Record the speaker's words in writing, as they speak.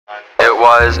It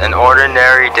was an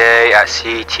ordinary day at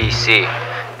CTC.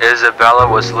 Isabella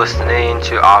was listening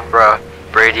to opera,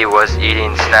 Brady was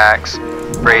eating snacks,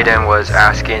 Braden was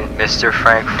asking Mr.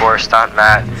 Frank for a stunt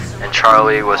mat, and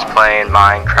Charlie was playing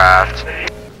Minecraft.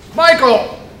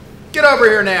 Michael! Get over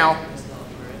here now.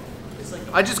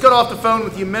 I just got off the phone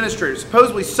with the administrator.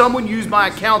 Supposedly someone used my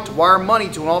account to wire money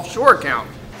to an offshore account.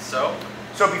 So?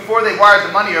 So before they wired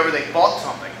the money over, they bought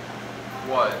something.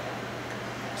 What?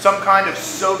 Some kind of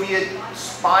Soviet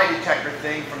spy detector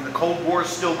thing from the Cold War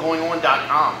Still Going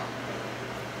On.com.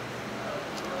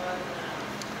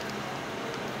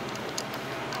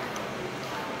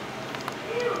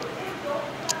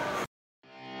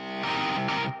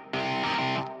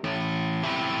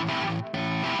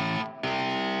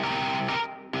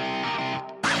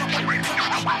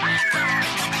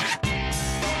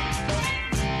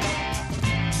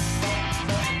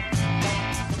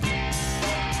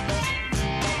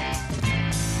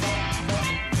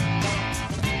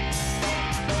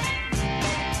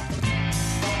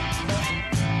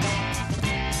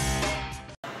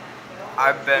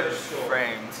 I've been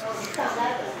framed.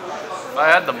 If I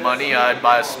had the money, I'd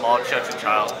buy a small Chechen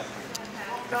child.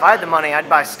 If I had the money, I'd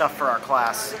buy stuff for our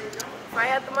class. If I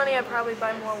had the money, I'd probably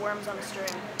buy more worms on a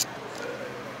string.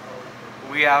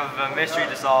 We have a mystery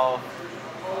to solve.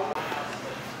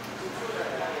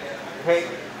 Hey,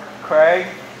 Craig,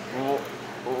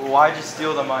 why'd you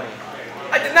steal the money?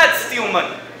 I did not steal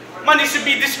money. Money should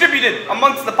be distributed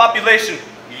amongst the population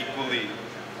equally.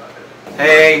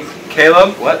 Hey,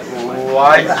 Caleb,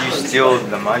 why'd you steal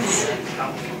the money?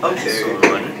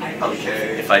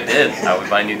 Okay. If I did, I would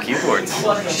buy new keyboards.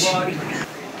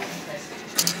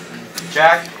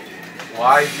 Jack,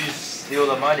 why'd you steal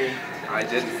the money? I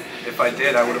didn't. If I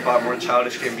did, I would have bought more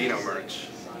Childish Gambino merch.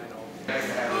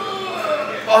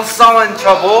 Oh, someone in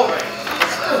trouble?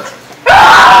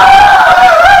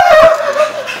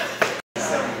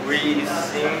 We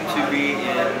seem to be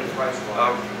in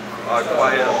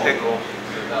quite a pickle.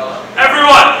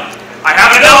 Everyone, I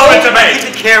have an announcement to make.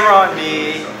 Keep the camera on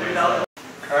me.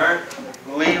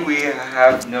 Currently, we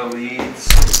have no leads.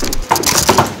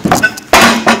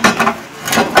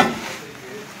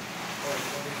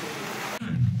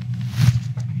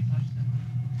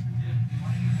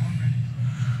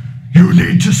 You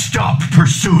need to stop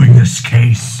pursuing this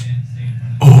case,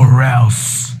 or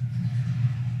else.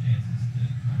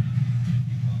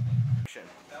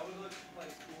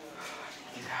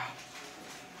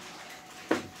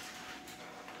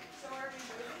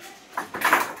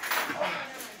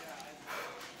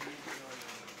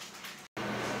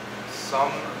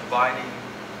 Somebody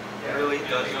really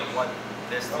doesn't want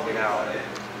this to get out.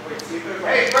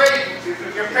 Hey, Brady,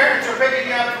 your parents are picking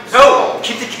you up from No! school.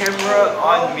 Keep the camera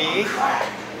on me.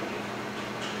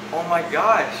 Oh my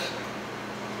gosh.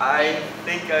 I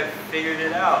think I figured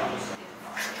it out.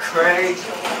 Craig,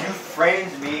 you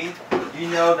framed me. You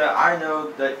know that I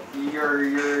know that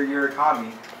you're a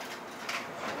commie.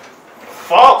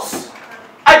 False.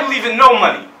 I believe in no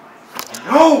money.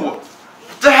 No!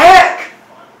 What the heck?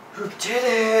 Who did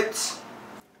it?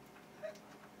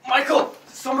 Michael,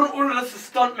 someone ordered us a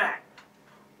stunt mat.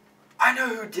 I know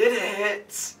who did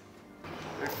it.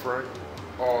 Hey Frank,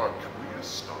 can we get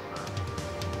stunt mat?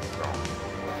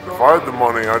 No. If I had the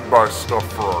money, I'd buy stuff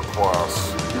for our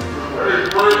class. Hey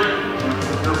Brady,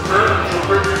 your parents are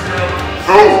picking me up.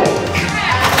 No!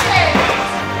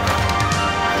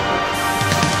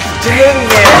 Dang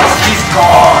it, he's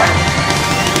gone.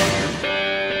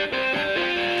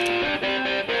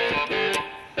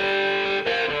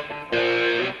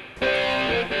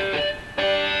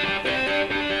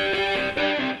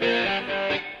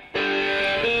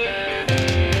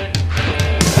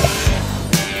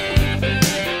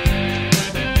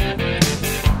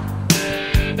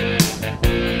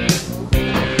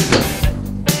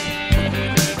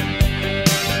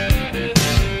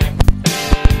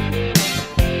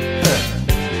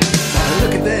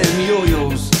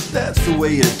 That's the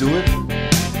way you do it.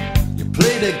 You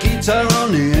play the guitar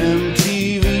on the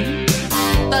MTV.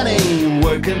 That ain't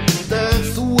working.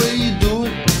 That's the way you do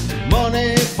it.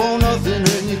 Money for nothing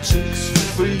and your chicks for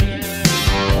free.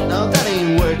 Now that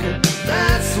ain't working.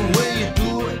 That's